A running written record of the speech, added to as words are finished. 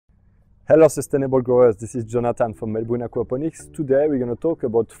Hello sustainable growers, this is Jonathan from Melbourne Aquaponics. Today we're going to talk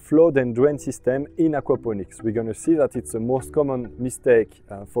about flood and drain system in aquaponics. We're going to see that it's the most common mistake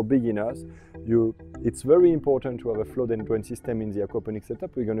for beginners. It's very important to have a flood and drain system in the aquaponics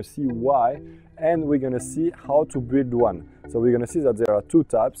setup. We're going to see why, and we're going to see how to build one. So we're going to see that there are two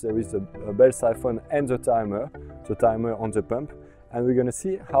types. There is a bell siphon and the timer on the pump. And we're going to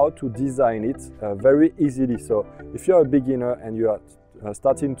see how to design it very easily. So if you're a beginner and you are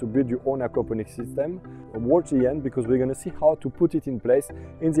starting to build your own aquaponics system, watch the end because we're going to see how to put it in place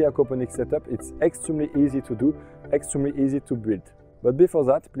in the aquaponics setup. It's extremely easy to do, extremely easy to build. But before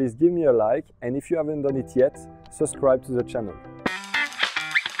that, please give me a like, and if you haven't done it yet, subscribe to the channel.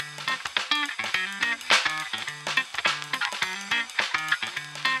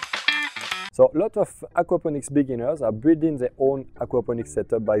 So a lot of aquaponics beginners are building their own aquaponics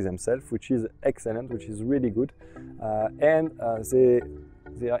setup by themselves, which is excellent, which is really good.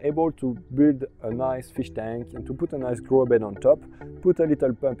 They are able to build a nice fish tank and to put a nice grow bed on top, put a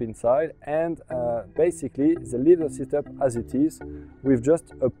little pump inside, and basically they leave the setup as it is with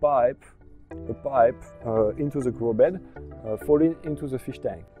just a pipe into the grow bed falling into the fish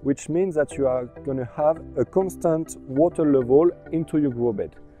tank, which means that you are going to have a constant water level into your grow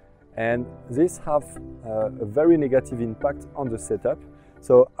bed. And this have a very negative impact on the setup.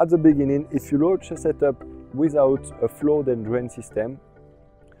 So at the beginning, if you launch a setup without a flood and drain system,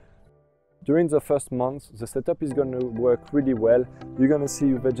 during the first month, the setup is going to work really well. You're going to see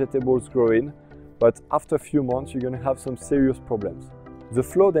your vegetables growing, but after a few months, you're going to have some serious problems. The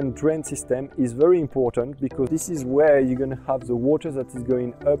flood and drain system is very important because this is where you're going to have the water that is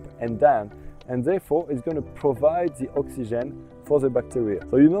going up and down, and therefore it's going to provide the oxygen for the bacteria.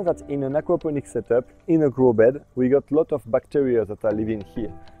 So you know that in an aquaponics setup, in a grow bed, we got a lot of bacteria that are living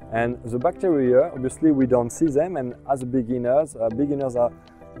here. And the bacteria, obviously we don't see them, and as beginners are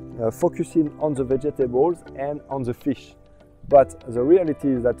focusing on the vegetables and on the fish. But the reality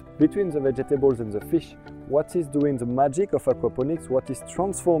is that between the vegetables and the fish, what is doing the magic of aquaponics, what is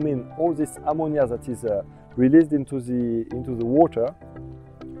transforming all this ammonia that is released into the water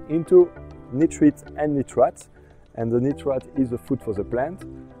into nitrates and nitrates, and the nitrate is the food for the plant.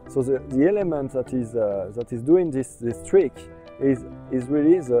 So the element that is doing this trick is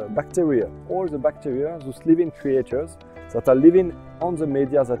really the bacteria. All the bacteria, those living creatures that are living on the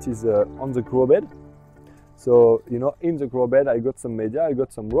media that is on the grow bed. So you know, in the grow bed I got some media, I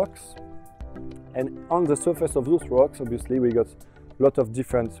got some rocks, and on the surface of those rocks obviously we got a lot of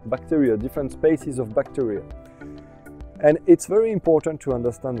different bacteria, different species of bacteria. And it's very important to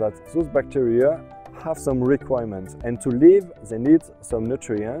understand that those bacteria have some requirements, and to live they need some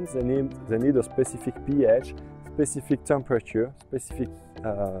nutrients, they need a specific pH, specific temperature, specific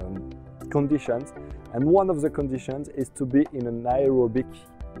conditions, and one of the conditions is to be in an aerobic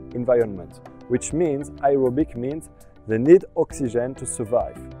environment, which means aerobic means they need oxygen to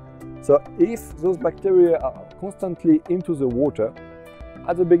survive. So if those bacteria are constantly into the water,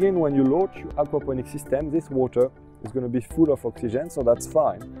 at the beginning when you launch your aquaponics system, this water is going to be full of oxygen, so that's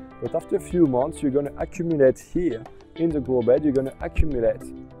fine. But after a few months, you're going to accumulate here in the grow bed, you're going to accumulate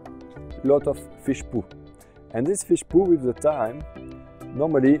a lot of fish poo. And this fish poo with the time,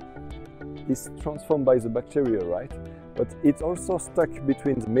 normally is transformed by the bacteria, right? But it's also stuck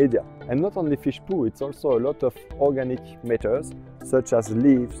between the media. And not only fish poo, it's also a lot of organic matters, such as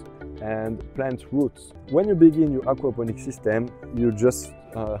leaves and plant roots. When you begin your aquaponics system, you just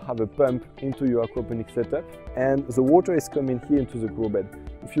have a pump into your aquaponics setup, and the water is coming here into the grow bed.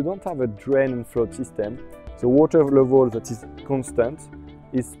 If you don't have a drain and flood system, the water level that is constant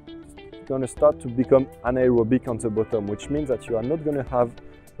is going to start to become anaerobic on the bottom, which means that you are not going to have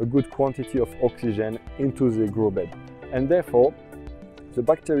a good quantity of oxygen into the grow bed. And therefore, the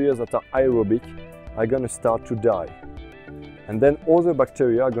bacteria that are aerobic are going to start to die. And then other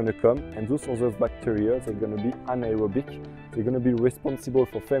bacteria are going to come, and those other bacteria are going to be anaerobic. They're going to be responsible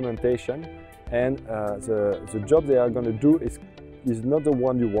for fermentation, and the job they are going to do is not the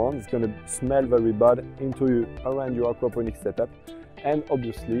one you want. It's going to smell very bad around your aquaponics setup, and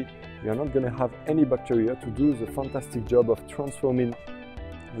obviously you're not going to have any bacteria to do the fantastic job of transforming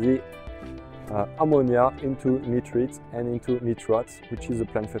the ammonia into nitrates and into nitrates, which is a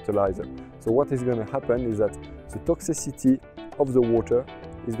plant fertilizer. So what is going to happen is that the toxicity of the water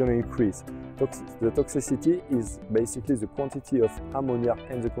is going to increase. The toxicity is basically the quantity of ammonia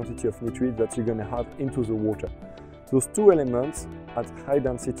and the quantity of nitrate that you're going to have into the water. Those two elements at high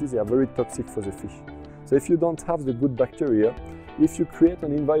density, they are very toxic for the fish. So if you don't have the good bacteria, if you create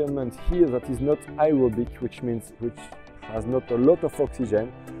an environment here that is not aerobic, which has not a lot of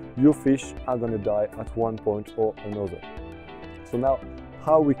oxygen, your fish are going to die at one point or another. So now,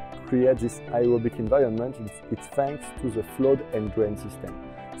 how we create this aerobic environment, it's thanks to the flood and drain system.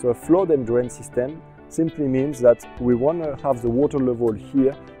 So a flood and drain system simply means that we want to have the water level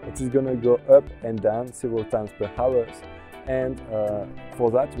here that is going to go up and down several times per hour. And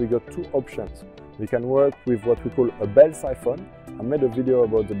for that we got two options. We can work with what we call a bell siphon. I made a video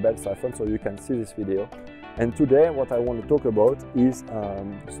about the bell siphon, so you can see this video. And today what I want to talk about is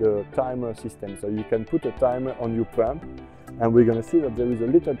the timer system. So you can put a timer on your pump, and we're going to see that there is a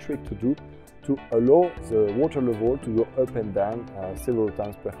little trick to do to allow the water level to go up and down several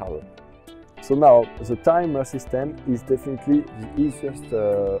times per hour. So now the timer system is definitely the easiest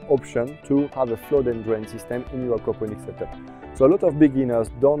option to have a flood and drain system in your aquaponics setup. So a lot of beginners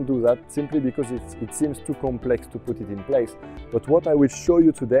don't do that simply because it seems too complex to put it in place. But what I will show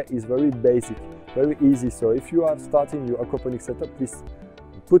you today is very basic, very easy. So if you are starting your aquaponics setup, please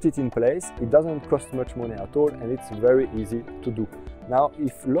put it in place. It doesn't cost much money at all, and it's very easy to do. Now,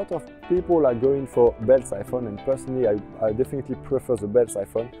 if a lot of people are going for bell siphon, and personally I definitely prefer the bell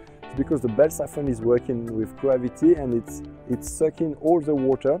siphon, it's because the bell siphon is working with gravity and it's sucking all the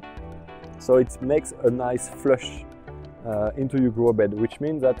water, so it makes a nice flush into your grow bed, which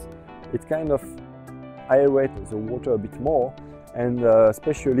means that it kind of aerates the water a bit more, and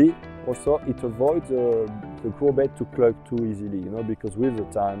especially also it avoids the grow bed to clog too easily, you know, because with the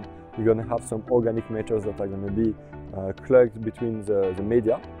time you're going to have some organic matters that are going to be clogged between the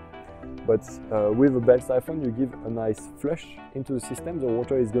media. But with a bell siphon you give a nice flush into the system. The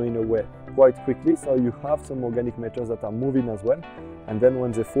water is going away quite quickly, so you have some organic matters that are moving as well, and then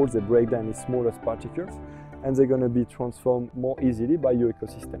when they fall they break down in smaller particles and they're going to be transformed more easily by your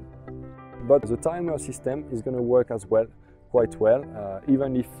ecosystem. But the timer system is going to work as well quite well,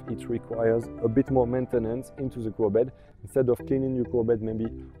 even if it requires a bit more maintenance into the grow bed. Instead of cleaning your grow bed maybe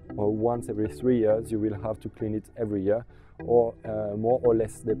once every 3 years, you will have to clean it every year, or more or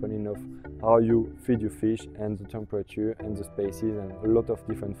less depending on how you feed your fish and the temperature and the spaces and a lot of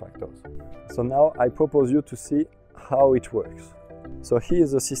different factors. So now I propose you to see how it works. So here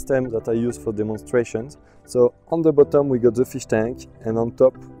is the system that I use for demonstrations. So on the bottom we got the fish tank, and on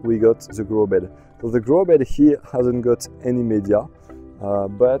top we got the grow bed. So the grow bed here hasn't got any media,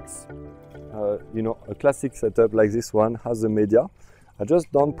 but you know, a classic setup like this one has the media. I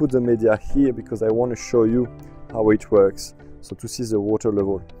just don't put the media here because I want to show you how it works, so to see the water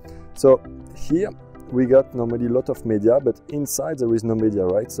level. So here we got normally a lot of media, but inside there is no media,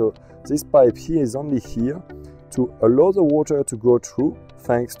 right? So this pipe here is only here to allow the water to go through,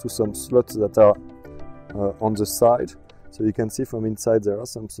 thanks to some slots that are on the side. So you can see from inside there are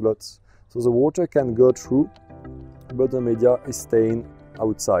some slots. So the water can go through, but the media is staying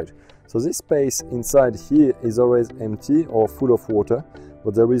outside. So this space inside here is always empty or full of water,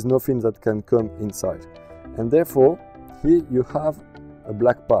 but there is nothing that can come inside. And therefore, here you have a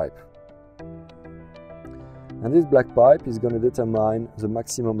black pipe. And this black pipe is going to determine the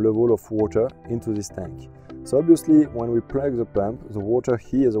maximum level of water into this tank. So obviously, when we plug the pump, the water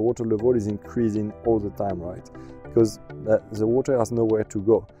here, the water level is increasing all the time, right? Because the water has nowhere to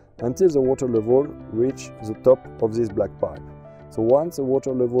go until the water level reaches the top of this black pipe. So once the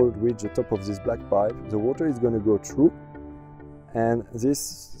water level reaches the top of this black pipe, the water is going to go through, and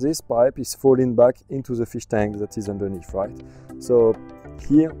this pipe is falling back into the fish tank that is underneath, right? So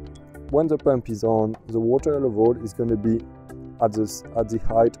here, when the pump is on, the water level is going to be at the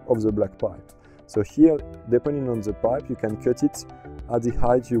height of the black pipe. So here, depending on the pipe, you can cut it at the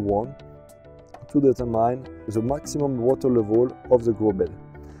height you want to determine the maximum water level of the grow bed.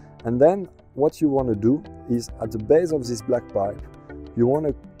 And then what you want to do is, at the base of this black pipe, you want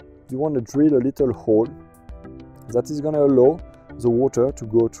to drill a little hole that is going to allow the water to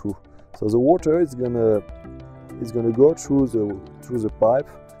go through. So the water is going to go through the pipe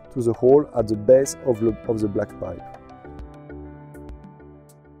to the hole at the base of the black pipe.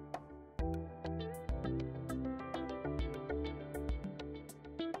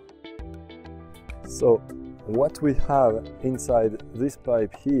 So what we have inside this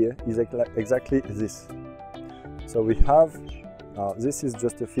pipe here is exactly this. So we have, this is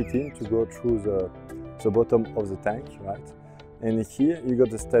just a fitting to go through the bottom of the tank, right? And here you got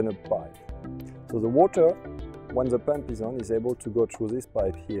the stand-up pipe. So the water, when the pump is on, is able to go through this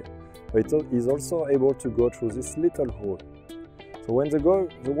pipe here. But it is also able to go through this little hole. So when the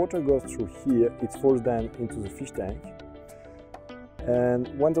water goes through here, it falls down into the fish tank. And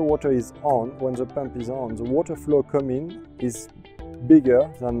when the water is on, when the pump is on, the water flow coming is bigger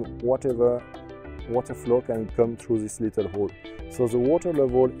than whatever water flow can come through this little hole. So the water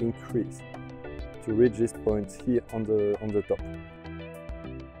level increases to reach this point here on the top.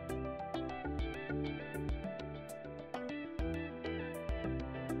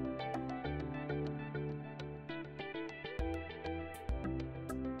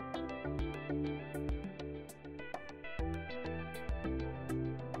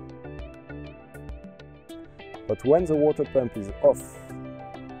 But when the water pump is off,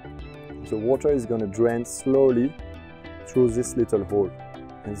 the water is going to drain slowly through this little hole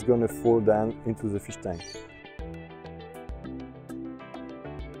and it's going to fall down into the fish tank.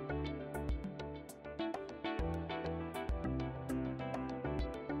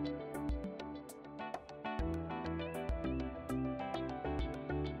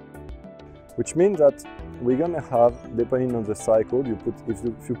 Which means that we're going to have, depending on the cycle,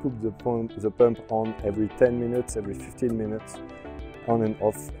 if you put the pump on every 10 minutes, every 15 minutes, on and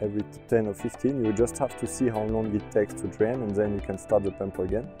off every 10 or 15, you just have to see how long it takes to drain, and then you can start the pump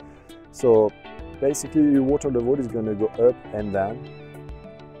again. So basically your water level is going to go up and down,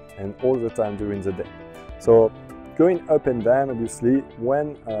 and all the time during the day. So going up and down, obviously,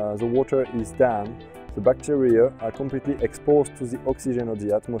 when the water is down, the bacteria are completely exposed to the oxygen of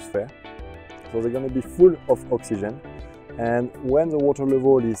the atmosphere. So they're going to be full of oxygen, and when the water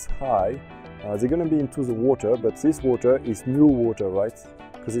level is high, they're going to be into the water, but this water is new water, right?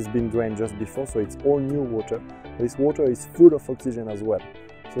 Because it's been drained just before, so it's all new water. This water is full of oxygen as well.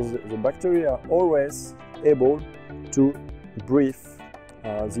 So the bacteria are always able to breathe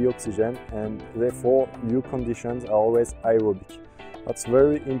the oxygen, and therefore your conditions are always aerobic. That's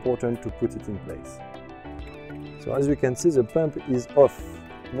very important to put it in place. So as you can see, the pump is off.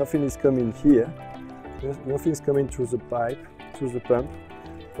 Nothing is coming here, nothing is coming through the pipe, through the pump,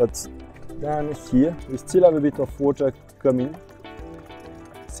 but down here we still have a bit of water coming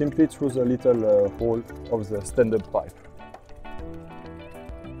simply through the little hole of the stand-up pipe.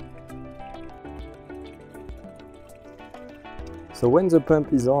 So when the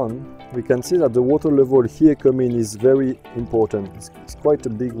pump is on, we can see that the water level here coming is very important. It's quite a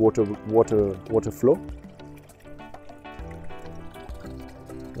big water flow.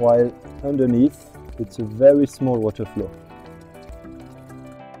 While underneath, it's a very small water flow.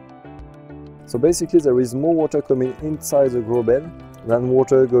 So basically there is more water coming inside the grow bed than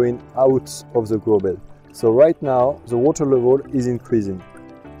water going out of the grow bed. So right now, the water level is increasing.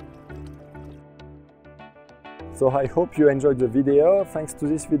 So I hope you enjoyed the video. Thanks to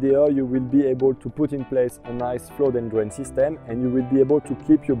this video, you will be able to put in place a nice flood and drain system, and you will be able to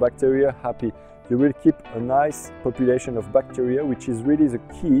keep your bacteria happy. You will keep a nice population of bacteria, which is really the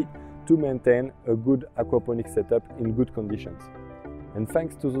key to maintain a good aquaponics setup in good conditions. And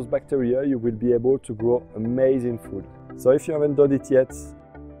thanks to those bacteria, you will be able to grow amazing food. So if you haven't done it yet,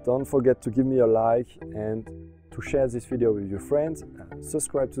 don't forget to give me a like and to share this video with your friends.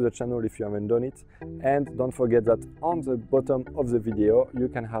 Subscribe to the channel if you haven't done it. And don't forget that on the bottom of the video, you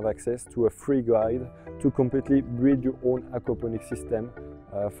can have access to a free guide to completely build your own aquaponics system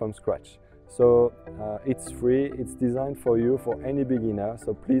from scratch. So it's free, it's designed for you, for any beginner,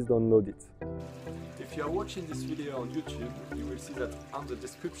 so please download it. If you are watching this video on YouTube, you will see that on the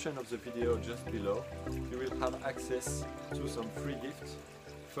description of the video just below, you will have access to some free gifts.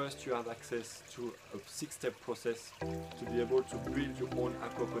 First, you have access to a 6-step process to be able to build your own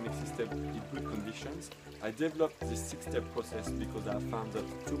aquaponics system in good conditions. I developed this 6-step process because I found that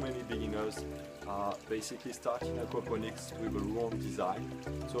too many beginners are basically starting aquaponics with a wrong design.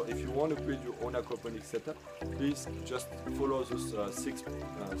 So if you want to build your own aquaponics setup, please just follow this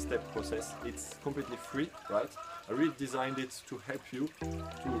 6-step process. It's completely free, right? I really designed it to help you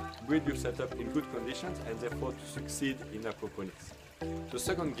to build your setup in good conditions and therefore to succeed in aquaponics. The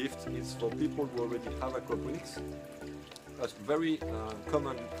second gift is for people who already have aquaponics. A very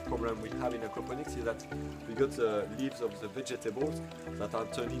common problem we have in aquaponics is that we got the leaves of the vegetables that are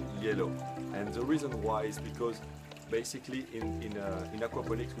turning yellow. And the reason why is because basically in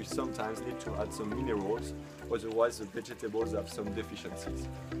aquaponics we sometimes need to add some minerals, otherwise the vegetables have some deficiencies.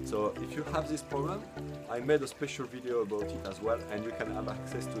 So if you have this problem, I made a special video about it as well, and you can have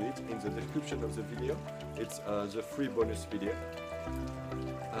access to it in the description of the video. It's the free bonus video.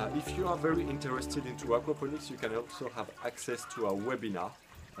 If you are very interested into aquaponics, you can also have access to a webinar,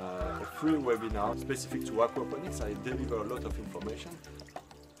 a free webinar specific to aquaponics. I deliver a lot of information.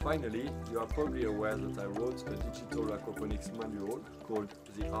 Finally, you are probably aware that I wrote a digital aquaponics manual called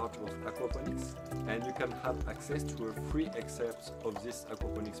The Art of Aquaponics, and you can have access to a free excerpt of this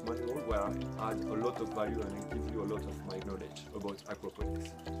aquaponics manual where I add a lot of value and I give you a lot of my knowledge about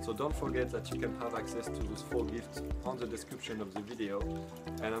aquaponics. So don't forget that you can have access to those 4 gifts on the description of the video,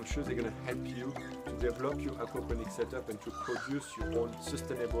 and I'm sure they're going to help you to develop your aquaponics setup and to produce your own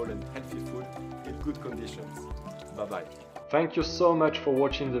sustainable and healthy food in good conditions. Bye-bye. Thank you so much for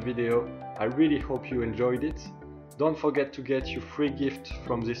watching the video. I really hope you enjoyed it. Don't forget to get your free gift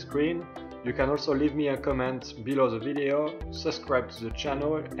from this screen. You can also leave me a comment below the video, subscribe to the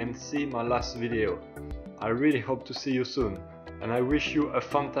channel and see my last video. I really hope to see you soon. and I wish you a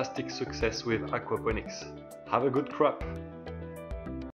fantastic success with aquaponics. Have a good crop!